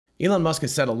Elon Musk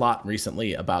has said a lot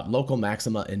recently about local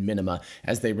maxima and minima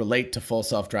as they relate to full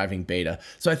self-driving beta.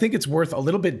 So I think it's worth a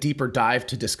little bit deeper dive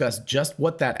to discuss just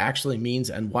what that actually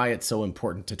means and why it's so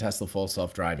important to Tesla full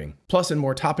self-driving. Plus, in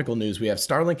more topical news, we have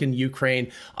Starlink in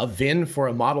Ukraine, a VIN for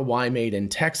a Model Y made in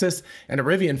Texas, and a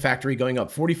Rivian factory going up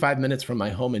 45 minutes from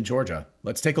my home in Georgia.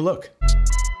 Let's take a look.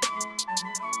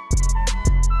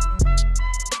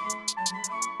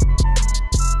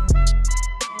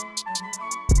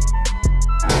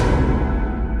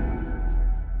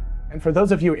 And for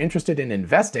those of you interested in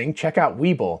investing, check out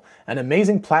WeBull, an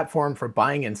amazing platform for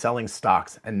buying and selling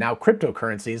stocks, and now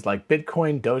cryptocurrencies like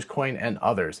Bitcoin, Dogecoin, and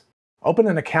others. Open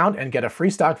an account and get a free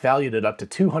stock valued at up to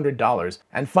 $200,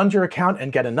 and fund your account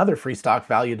and get another free stock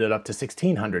valued at up to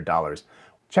 $1,600.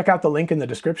 Check out the link in the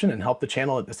description and help the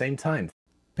channel at the same time.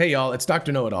 Hey y'all, it's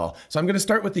Dr. Know-It-All. So I'm going to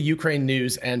start with the Ukraine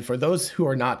news, and for those who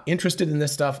are not interested in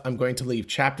this stuff, I'm going to leave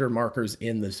chapter markers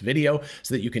in this video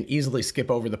so that you can easily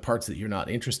skip over the parts that you're not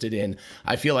interested in.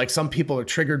 I feel like some people are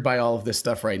triggered by all of this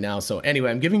stuff right now. So anyway,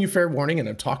 I'm giving you fair warning and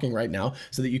I'm talking right now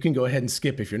so that you can go ahead and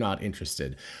skip if you're not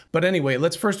interested. But anyway,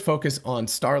 let's first focus on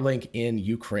Starlink in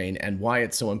Ukraine and why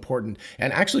it's so important,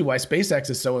 and actually why SpaceX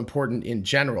is so important in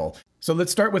general. So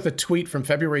let's start with a tweet from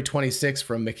February 26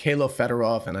 from Mikhailo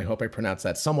Fedorov, and I hope I pronounced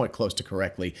that somewhat close to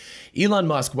correctly. Elon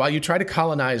Musk, while you try to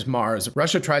colonize Mars,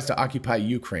 Russia tries to occupy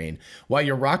Ukraine. While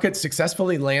your rockets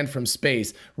successfully land from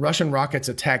space, Russian rockets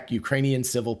attack Ukrainian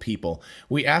civil people.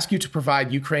 We ask you to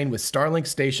provide Ukraine with Starlink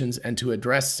stations and to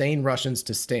address sane Russians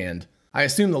to stand. I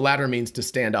assume the latter means to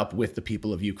stand up with the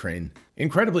people of Ukraine.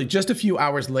 Incredibly, just a few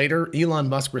hours later, Elon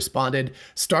Musk responded,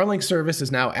 Starlink service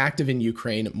is now active in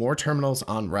Ukraine, more terminals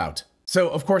en route. So,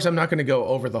 of course, I'm not going to go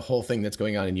over the whole thing that's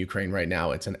going on in Ukraine right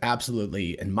now. It's an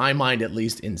absolutely, in my mind at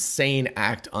least, insane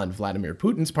act on Vladimir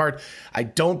Putin's part. I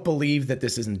don't believe that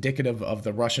this is indicative of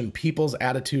the Russian people's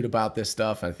attitude about this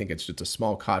stuff. I think it's just a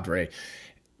small cadre.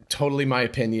 Totally my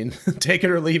opinion. Take it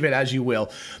or leave it as you will.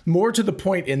 More to the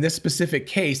point in this specific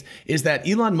case is that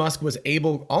Elon Musk was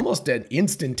able almost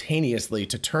instantaneously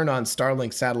to turn on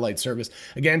Starlink satellite service.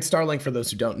 Again, Starlink, for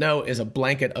those who don't know, is a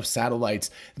blanket of satellites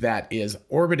that is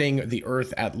orbiting the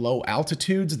Earth at low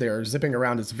altitudes. They're zipping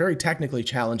around. It's very technically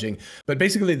challenging, but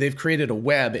basically they've created a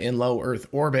web in low Earth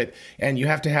orbit, and you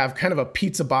have to have kind of a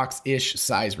pizza box-ish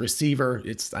size receiver.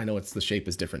 I know the shape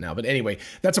is different now, but anyway,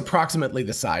 that's approximately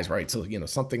the size, right? So,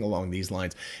 something along these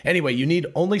lines. Anyway, you need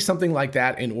only something like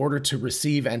that in order to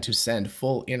receive and to send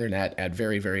full internet at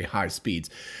very, very high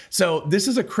speeds. So this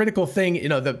is a critical thing.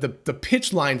 The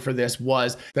pitch line for this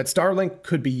was that Starlink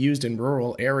could be used in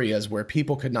rural areas where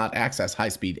people could not access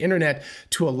high-speed internet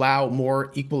to allow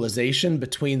more equalization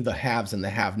between the haves and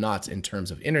the have-nots in terms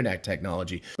of internet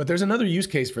technology. But there's another use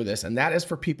case for this, and that is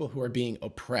for people who are being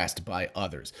oppressed by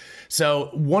others. So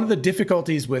one of the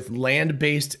difficulties with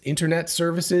land-based internet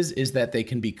services is that they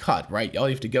can be cut, right? All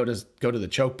you have to go to the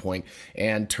choke point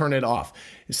and turn it off.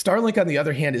 Starlink, on the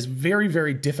other hand, is very,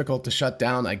 very difficult to shut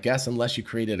down, I guess, unless you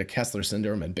created a Kessler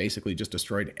syndrome and basically just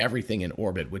destroyed everything in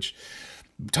orbit, which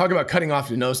talk about cutting off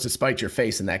your nose to spite your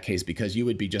face in that case, because you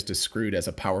would be just as screwed as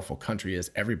a powerful country as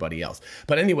everybody else.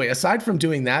 But anyway, aside from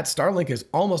doing that, Starlink is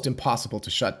almost impossible to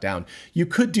shut down. You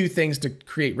could do things to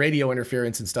create radio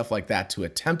interference and stuff like that to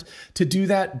attempt to do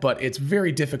that, but it's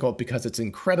very difficult because it's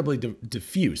incredibly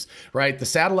diffuse, right? The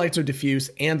satellites are diffuse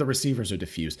and the receivers are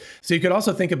diffuse. So you could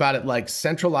also think about it like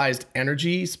centralized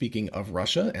energy, speaking of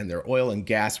Russia and their oil and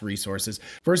gas resources,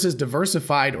 versus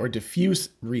diversified or diffuse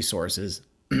resources.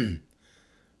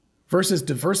 Versus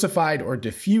diversified or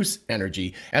diffuse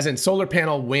energy, as in solar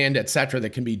panel, wind, etc., that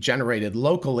can be generated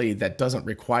locally that doesn't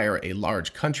require a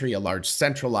large country, a large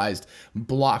centralized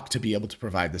block to be able to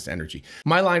provide this energy.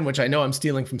 My line, which I know I'm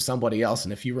stealing from somebody else,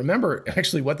 and if you remember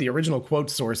actually what the original quote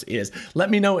source is, let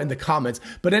me know in the comments.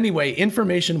 But anyway,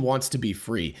 information wants to be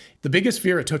free. The biggest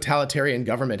fear a totalitarian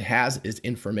government has is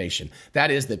information. That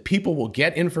is that people will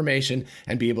get information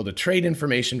and be able to trade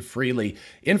information freely.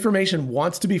 Information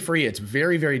wants to be free. It's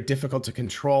very, very difficult to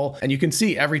control. And you can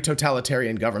see every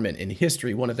totalitarian government in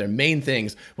history, one of their main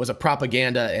things was a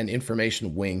propaganda and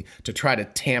information wing to try to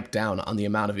tamp down on the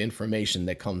amount of information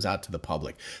that comes out to the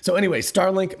public. So anyway,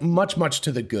 Starlink, much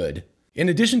to the good. In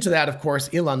addition to that, of course,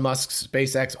 Elon Musk's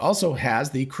SpaceX also has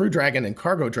the Crew Dragon and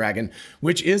Cargo Dragon,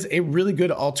 which is a really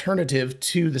good alternative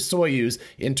to the Soyuz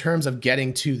in terms of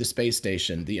getting to the space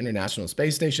station, the International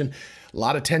Space Station. A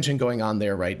lot of tension going on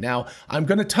there right now. I'm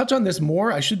going to touch on this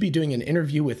more. I should be doing an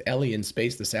interview with Ellie in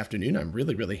space this afternoon. I'm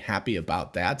really, really happy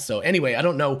about that. So anyway, I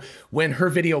don't know when her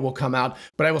video will come out,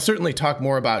 but I will certainly talk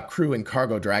more about Crew and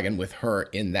Cargo Dragon with her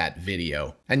in that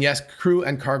video. And yes, Crew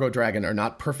and Cargo Dragon are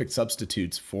not perfect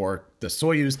substitutes for the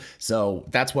Soyuz, so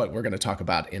that's what we're going to talk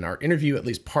about in our interview, at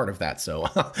least part of that. So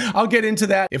I'll get into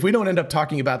that. If we don't end up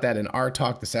talking about that in our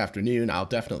talk this afternoon, I'll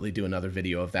definitely do another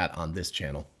video of that on this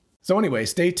channel. So anyway,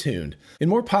 stay tuned. In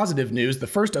more positive news, the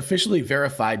first officially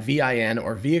verified VIN,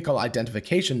 or Vehicle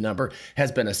Identification Number,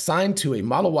 has been assigned to a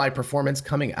Model Y performance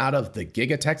coming out of the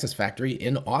Giga Texas factory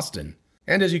in Austin.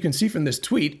 And as you can see from this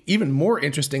tweet, even more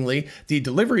interestingly, the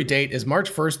delivery date is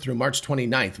March 1st through March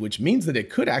 29th, which means that it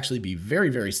could actually be very,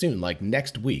 very soon, like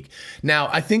next week. Now,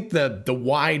 I think the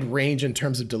wide range in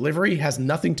terms of delivery has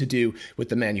nothing to do with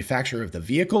the manufacturer of the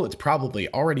vehicle. It's probably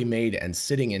already made and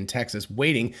sitting in Texas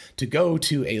waiting to go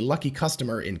to a lucky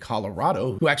customer in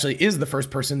Colorado, who actually is the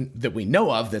first person that we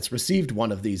know of that's received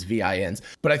one of these VINs.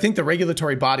 But I think the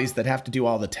regulatory bodies that have to do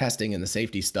all the testing and the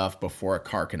safety stuff before a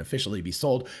car can officially be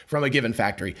sold from a given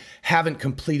factory haven't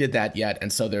completed that yet.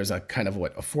 And so there's a kind of a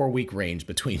 4-week range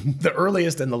between the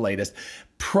earliest and the latest,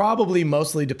 probably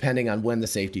mostly depending on when the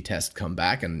safety tests come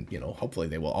back. And, hopefully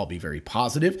they will all be very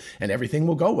positive and everything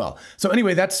will go well. So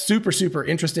anyway, that's super, super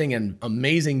interesting and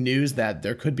amazing news that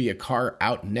there could be a car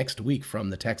out next week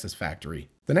from the Texas factory.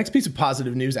 The next piece of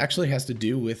positive news actually has to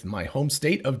do with my home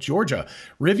state of Georgia.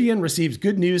 Rivian receives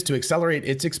good news to accelerate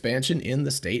its expansion in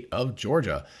the state of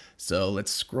Georgia. So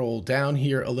let's scroll down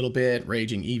here a little bit.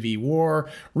 Raging EV war.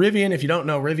 Rivian, if you don't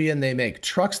know Rivian, they make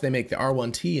trucks. They make the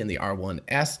R1T and the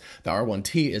R1S. The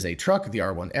R1T is a truck. The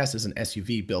R1S is an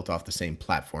SUV built off the same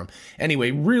platform. Anyway,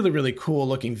 really, really cool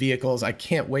looking vehicles. I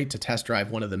can't wait to test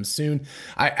drive one of them soon.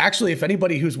 If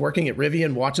anybody who's working at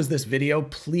Rivian watches this video,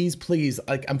 please,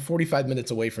 I'm 45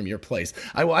 minutes away from your place.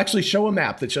 I will actually show a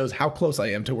map that shows how close I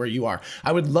am to where you are.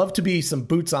 I would love to be some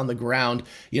boots on the ground,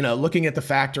 looking at the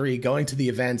factory, going to the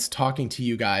events, talking to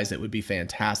you guys. It would be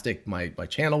fantastic. My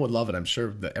channel would love it. I'm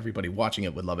sure that everybody watching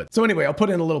it would love it. So anyway, I'll put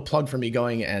in a little plug for me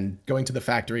going to the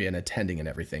factory and attending and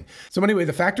everything. So anyway,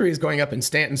 the factory is going up in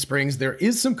Stanton Springs. There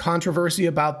is some controversy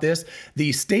about this.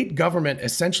 The state government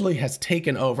essentially has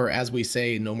taken over, as we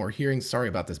say, no more hearings. Sorry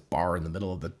about this bar in the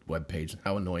middle of the webpage.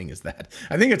 How annoying is that?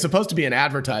 I think it's supposed to be an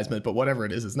advertisement, but whatever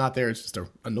it is, it's not there. It's just an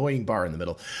annoying bar in the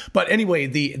middle. But anyway,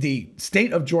 the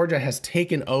state of Georgia has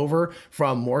taken over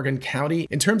from Morgan County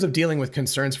in terms of dealing with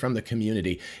concerns from the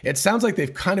community. It sounds like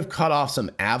they've kind of cut off some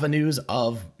avenues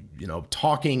of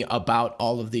talking about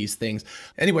all of these things.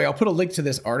 Anyway, I'll put a link to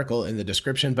this article in the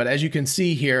description, but as you can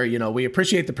see here, we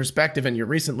appreciate the perspective in your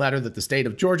recent letter that the state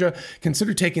of Georgia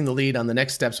consider taking the lead on the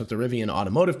next steps with the Rivian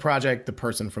automotive project, the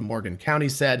person from Morgan County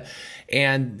said.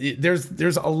 And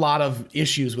there's a lot of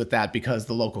issues with that because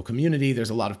the local community, there's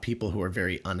a lot of people who are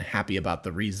very unhappy about the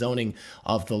rezoning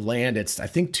of the land. It's, I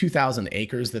think, 2,000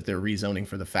 acres that they're rezoning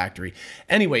for the factory.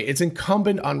 Anyway, it's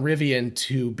incumbent on Rivian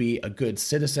to be a good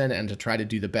citizen and to try to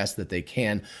do the best that they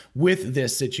can with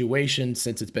this situation,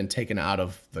 since it's been taken out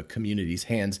of the community's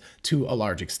hands to a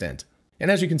large extent. And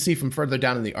as you can see from further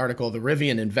down in the article, the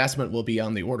Rivian investment will be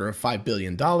on the order of $5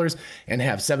 billion and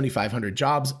have 7,500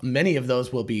 jobs. Many of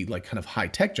those will be like kind of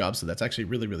high-tech jobs, so that's actually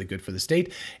really, really good for the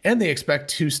state. And they expect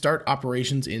to start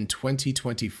operations in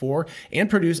 2024 and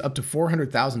produce up to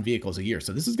 400,000 vehicles a year.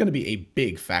 So this is going to be a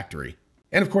big factory.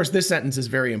 And of course, this sentence is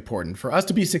very important. For us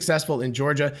to be successful in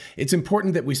Georgia, it's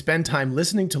important that we spend time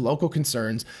listening to local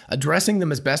concerns, addressing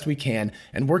them as best we can,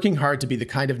 and working hard to be the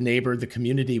kind of neighbor the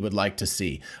community would like to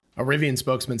see, a Rivian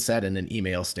spokesman said in an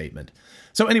email statement.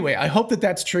 So anyway, I hope that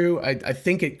that's true. I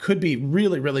think it could be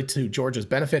really, really to Georgia's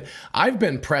benefit. I've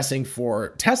been pressing for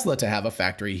Tesla to have a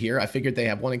factory here. I figured they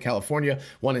have one in California,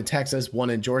 one in Texas, one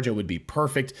in Georgia would be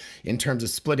perfect in terms of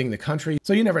splitting the country.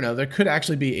 So you never know, there could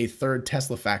actually be a third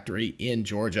Tesla factory in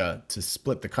Georgia to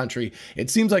split the country. It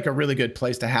seems like a really good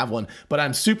place to have one, but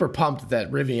I'm super pumped that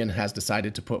Rivian has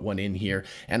decided to put one in here.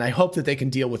 And I hope that they can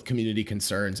deal with community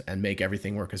concerns and make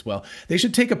everything work as well. They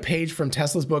should take a page from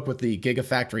Tesla's book with the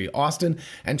Gigafactory Austin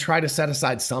and try to set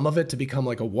aside some of it to become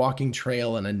like a walking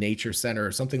trail and a nature center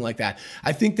or something like that.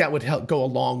 I think that would help go a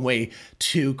long way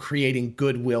to creating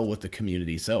goodwill with the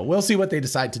community. So we'll see what they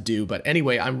decide to do. But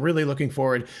anyway, I'm really looking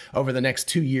forward over the next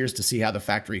 2 years to see how the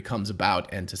factory comes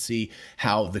about and to see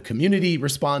how the community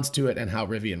responds to it and how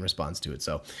Rivian responds to it.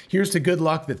 So here's to good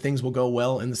luck that things will go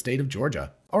well in the state of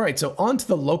Georgia. All right, so on to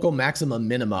the local maxima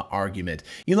minima argument.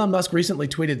 Elon Musk recently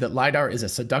tweeted that LiDAR is a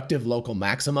seductive local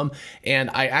maximum, and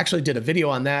I actually did a video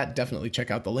on that. Definitely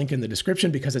check out the link in the description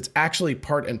because it's actually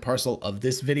part and parcel of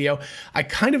this video. I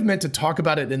kind of meant to talk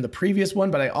about it in the previous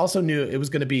one, but I also knew it was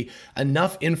going to be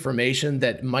enough information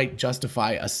that might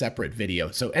justify a separate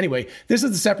video. So anyway, this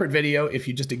is a separate video if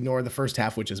you just ignore the first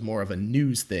half, which is more of a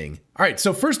news thing. All right,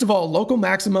 so first of all, local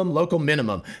maximum, local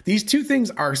minimum. These two things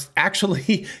are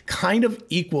actually kind of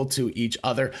equal to each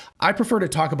other. I prefer to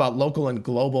talk about local and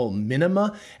global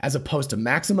minima as opposed to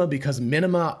maxima because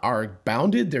minima are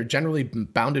bounded. They're generally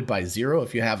bounded by 0.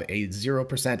 If you have a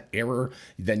 0% error,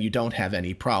 then you don't have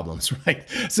any problems, right?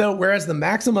 So whereas the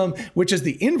maximum, which is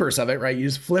the inverse of it, right? You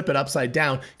just flip it upside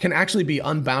down, can actually be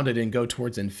unbounded and go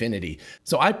towards infinity.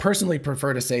 So I personally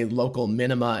prefer to say local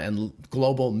minima and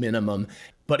global minimum.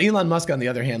 But Elon Musk, on the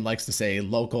other hand, likes to say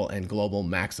local and global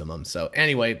maximum. So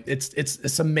anyway, it's a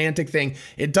semantic thing.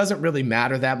 It doesn't really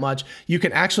matter that much. You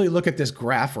can actually look at this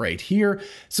graph right here.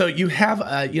 So you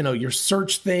have, your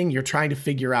search thing. You're trying to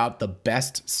figure out the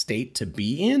best state to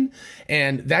be in.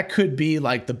 And that could be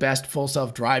like the best full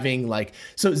self-driving,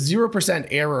 so 0%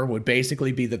 error would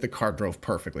basically be that the car drove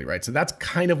perfectly, right? So that's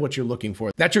kind of what you're looking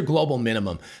for. That's your global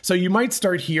minimum. So you might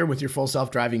start here with your full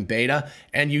self-driving beta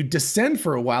and you descend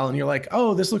for a while and you're like,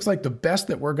 oh, this looks like the best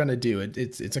that we're going to do.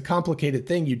 It's a complicated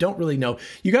thing. You don't really know.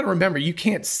 You got to remember, you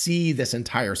can't see this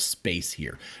entire space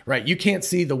here, right? You can't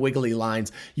see the wiggly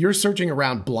lines. You're searching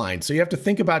around blind. So you have to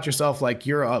think about yourself like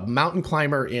you're a mountain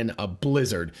climber in a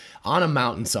blizzard on a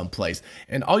mountain someplace.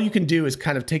 And all you can do is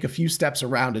kind of take a few steps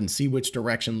around and see which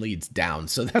direction leads down.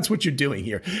 So that's what you're doing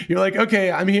here. You're like,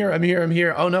 okay, I'm here, I'm here, I'm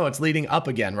here. Oh no, it's leading up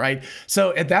again, right?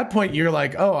 So at that point, you're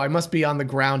like, oh, I must be on the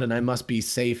ground and I must be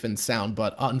safe and sound.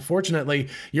 But unfortunately,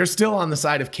 you're still on the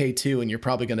side of K2 and you're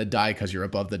probably going to die because you're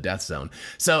above the death zone.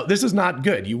 So this is not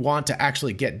good. You want to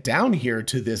actually get down here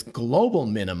to this global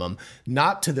minimum,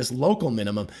 not to this local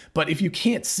minimum. But if you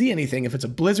can't see anything, if it's a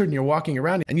blizzard and you're walking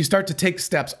around and you start to take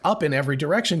steps up in every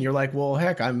direction, you're like, well,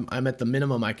 heck, I'm at the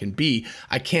minimum I can be.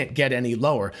 I can't get any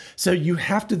lower. So you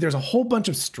have to, there's a whole bunch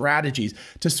of strategies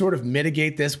to sort of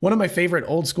mitigate this. One of my favorite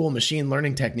old school machine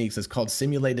learning techniques is called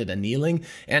simulated annealing.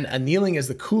 And annealing is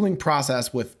the cooling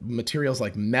process with materials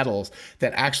like metals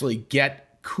that actually get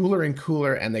cooler and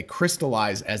cooler, and they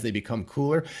crystallize as they become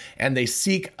cooler, and they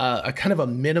seek a kind of a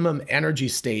minimum energy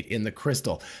state in the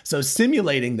crystal. So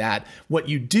simulating that, what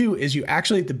you do is you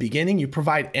actually at the beginning, you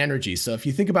provide energy. So if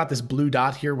you think about this blue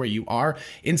dot here where you are,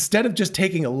 instead of just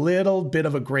taking a little bit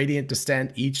of a gradient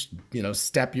descent each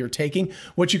step you're taking,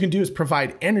 what you can do is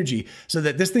provide energy so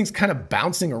that this thing's kind of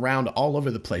bouncing around all over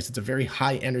the place. It's a very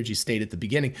high energy state at the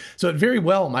beginning. So it very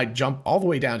well might jump all the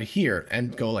way down to here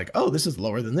and go like, oh, this is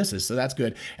lower than this is, so that's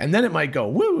good. And then it might go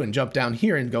woo and jump down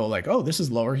here and go like, oh, this is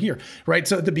lower here, right?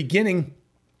 So at the beginning,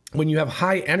 when you have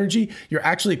high energy, you're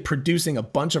actually producing a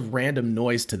bunch of random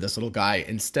noise to this little guy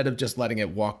instead of just letting it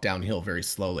walk downhill very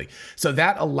slowly. So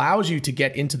that allows you to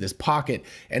get into this pocket.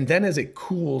 And then as it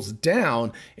cools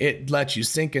down, it lets you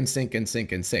sink and sink and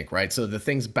sink and sink, right? So the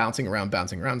thing's bouncing around,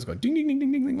 it's going ding, ding, ding,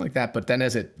 ding, ding, ding like that. But then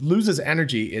as it loses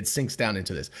energy, it sinks down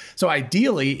into this. So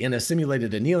ideally, in a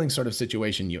simulated annealing sort of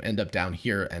situation, you end up down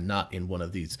here and not in one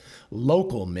of these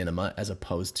local minima as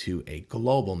opposed to a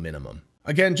global minimum.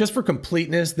 Again, just for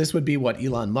completeness, this would be what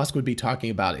Elon Musk would be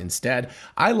talking about instead.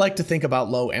 I like to think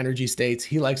about low energy states.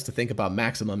 He likes to think about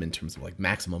maximum in terms of like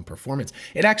maximum performance.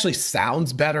 It actually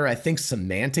sounds better. I think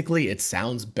semantically, it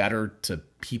sounds better to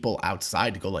people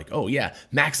outside to go like, oh yeah,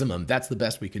 maximum, that's the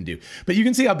best we can do. But you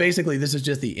can see how basically this is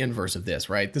just the inverse of this,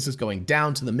 right? This is going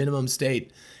down to the minimum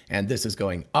state and this is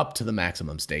going up to the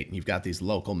maximum state. And you've got these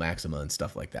local maxima and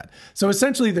stuff like that. So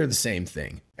essentially they're the same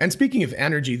thing. And speaking of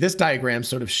energy, this diagram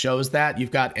sort of shows that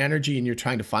you've got energy and you're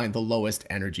trying to find the lowest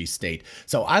energy state.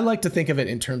 So I like to think of it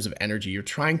in terms of energy. You're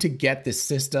trying to get this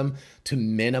system to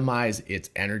minimize its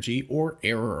energy or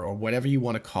error or whatever you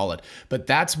want to call it. But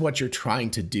that's what you're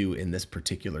trying to do in this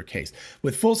particular case.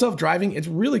 With full self-driving, it's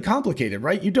really complicated,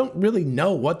 right? You don't really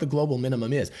know what the global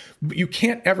minimum is. You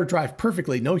can't ever drive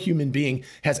perfectly. No human being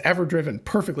has ever driven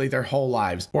perfectly their whole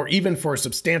lives, or even for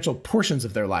substantial portions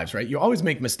of their lives, right? You always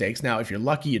make mistakes. Now, if you're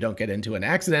lucky, you don't get into an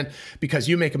accident because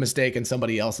you make a mistake and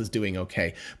somebody else is doing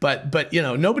okay. But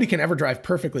nobody can ever drive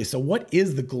perfectly. So what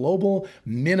is the global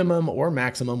minimum or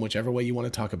maximum, whichever whatever way you want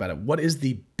to talk about it. What is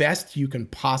the best you can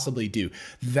possibly do?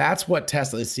 That's what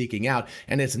Tesla is seeking out.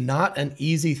 And it's not an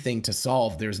easy thing to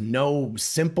solve. There's no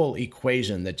simple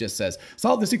equation that just says,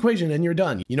 solve this equation and you're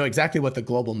done. You know exactly what the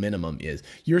global minimum is.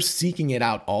 You're seeking it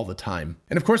out all the time.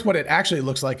 And of course, what it actually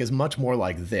looks like is much more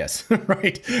like this,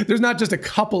 right? There's not just a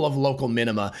couple of local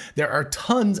minima. There are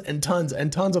tons and tons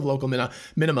and tons of local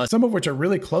minima, some of which are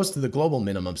really close to the global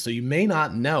minimum. So you may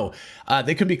not know.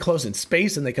 They could be close in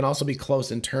space, and they can also be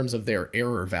close in terms of their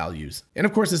error values. And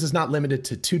of course, this is not limited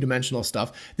to two-dimensional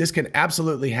stuff. This can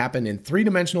absolutely happen in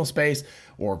three-dimensional space,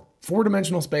 or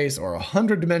four-dimensional space, or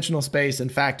 100-dimensional space. In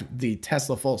fact, the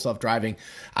Tesla full self-driving,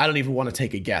 I don't even want to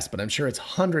take a guess, but I'm sure it's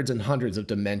hundreds and hundreds of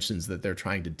dimensions that they're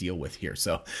trying to deal with here.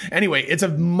 So anyway, it's a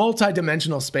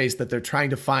multi-dimensional space that they're trying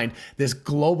to find this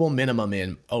global minimum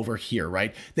in over here,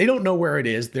 right? They don't know where it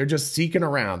is. They're just seeking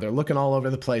around. They're looking all over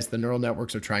the place. The neural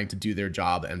networks are trying to do their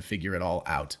job and figure it all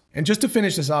out. And just to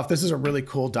finish this off, this is a really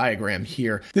cool diagram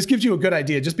here. This gives you a good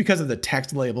idea just because of the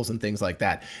text labels and things like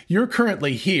that. You're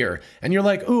currently here and you're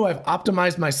like, oh, I've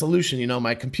optimized my solution. You know,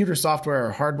 my computer software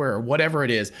or hardware or whatever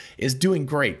it is doing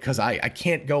great because I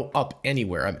can't go up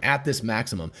anywhere. I'm at this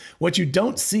maximum. What you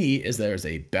don't see is there's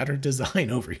a better design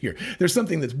over here. There's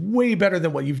something that's way better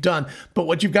than what you've done. But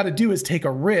what you've got to do is take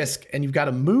a risk, and you've got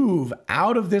to move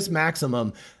out of this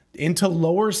maximum into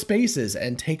lower spaces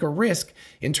and take a risk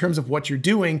in terms of what you're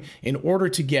doing in order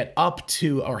to get up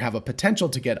to, or have a potential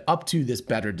to get up to, this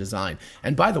better design.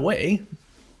 And by the way,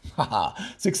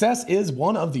 success is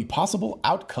one of the possible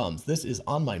outcomes. This is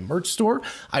on my merch store.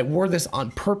 I wore this on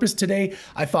purpose today.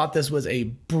 I thought this was a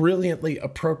brilliantly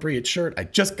appropriate shirt. I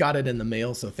just got it in the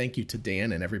mail, so thank you to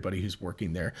Dan and everybody who's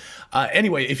working there.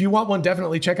 Anyway, if you want one,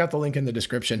 definitely check out the link in the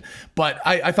description. But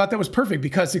I thought that was perfect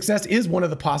because success is one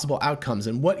of the possible outcomes.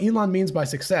 And what Elon means by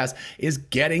success is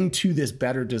getting to this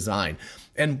better design.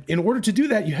 And in order to do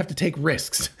that, you have to take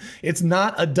risks. It's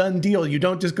not a done deal. You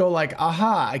don't just go like,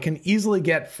 aha, I can easily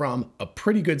get from a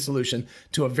pretty good solution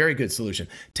to a very good solution.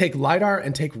 Take LiDAR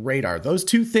and take radar. Those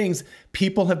two things,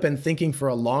 people have been thinking for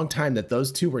a long time that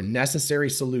those two were necessary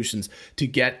solutions to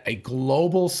get a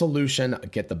global solution,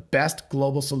 get the best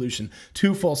global solution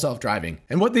to full self-driving.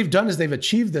 And what they've done is they've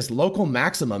achieved this local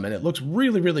maximum, and it looks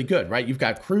really, really good, right? You've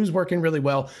got Cruise working really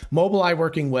well, Mobileye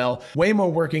working well,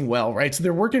 Waymo working well, right? So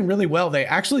they're working really well. They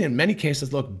actually, in many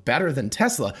cases, look better than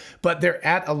Tesla, but they're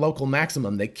at a local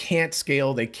maximum. They can't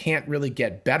scale. They can't really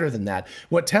get better than that.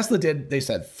 What Tesla did, they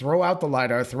said, throw out the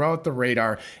LiDAR, throw out the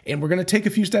radar, and we're going to take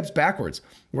a few steps backwards.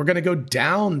 We're going to go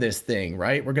down this thing,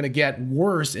 right? We're going to get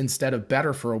worse instead of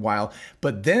better for a while.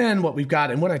 But then what we've got,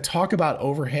 and when I talk about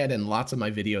overhead in lots of my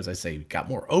videos, I say we've got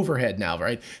more overhead now,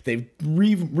 right? They've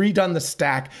redone the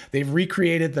stack. They've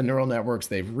recreated the neural networks.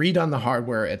 They've redone the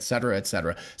hardware, et cetera, et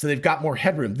cetera. So they've got more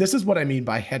headroom. This is what I mean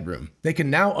by headroom. They can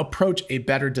now approach a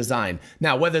better design.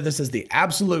 Now, whether this is the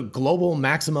absolute global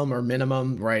maximum or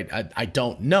minimum, right? I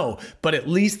don't know, but at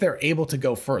least they're able to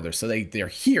go further. So they're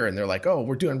here and they're like, oh,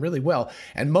 we're doing really well.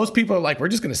 And most people are like, we're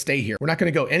just going to stay here. We're not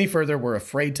going to go any further. We're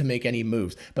afraid to make any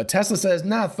moves. But Tesla says,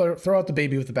 nah, throw out the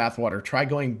baby with the bathwater. Try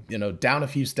going, down a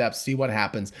few steps, see what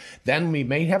happens. Then we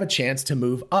may have a chance to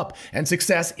move up. And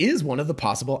success is one of the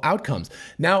possible outcomes.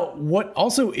 Now, what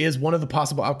also is one of the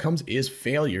possible outcomes is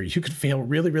failure. You could fail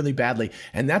really, really badly.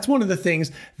 And that's one of the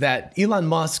things that Elon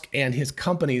Musk and his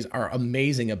companies are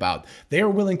amazing about. They are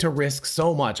willing to risk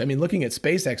so much. I mean, looking at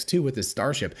SpaceX too with this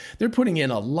Starship, they're putting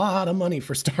in a lot of money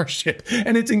for Starship.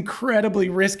 And it's incredibly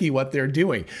risky what they're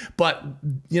doing. But,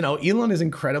 Elon is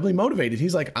incredibly motivated.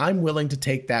 He's like, I'm willing to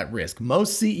take that risk.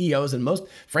 Most CEOs and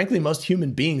frankly, most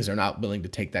human beings are not willing to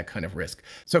take that kind of risk.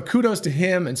 So kudos to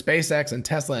him and SpaceX and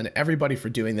Tesla and everybody for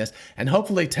doing this. And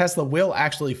hopefully Tesla will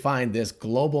actually find this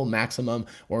global maximum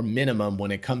or minimum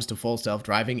when it comes to full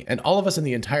self-driving, and all of us in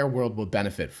the entire world will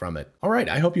benefit from it. All right,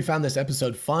 I hope you found this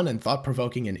episode fun and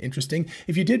thought-provoking and interesting.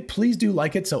 If you did, please do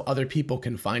like it so other people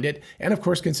can find it. And of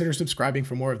course, consider subscribing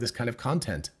for more of this kind of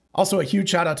content. Also, a huge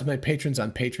shout out to my patrons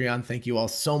on Patreon. Thank you all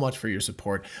so much for your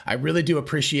support. I really do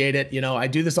appreciate it. I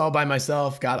do this all by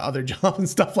myself, got other jobs and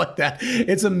stuff like that.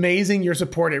 It's amazing, your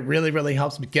support. It really, really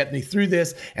helps me get me through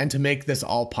this and to make this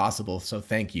all possible. So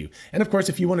thank you. And of course,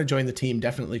 if you want to join the team,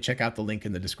 definitely check out the link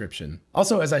in the description.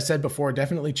 Also, as I said before,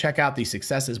 definitely check out the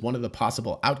Success is One of the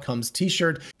Possible Outcomes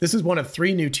t-shirt. This is one of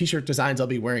 3 new t-shirt designs I'll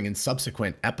be wearing in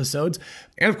subsequent episodes.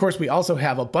 And of course, we also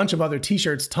have a bunch of other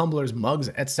t-shirts, tumblers, mugs,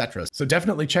 etc. So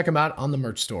definitely check them out on the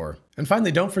merch store. And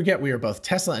finally, don't forget we are both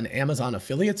Tesla and Amazon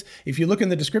affiliates. If you look in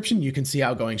the description, you can see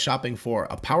how going shopping for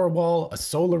a Powerwall, a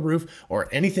solar roof, or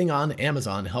anything on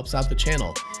Amazon helps out the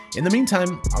channel. In the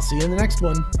meantime, I'll see you in the next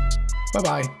one.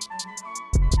 Bye-bye.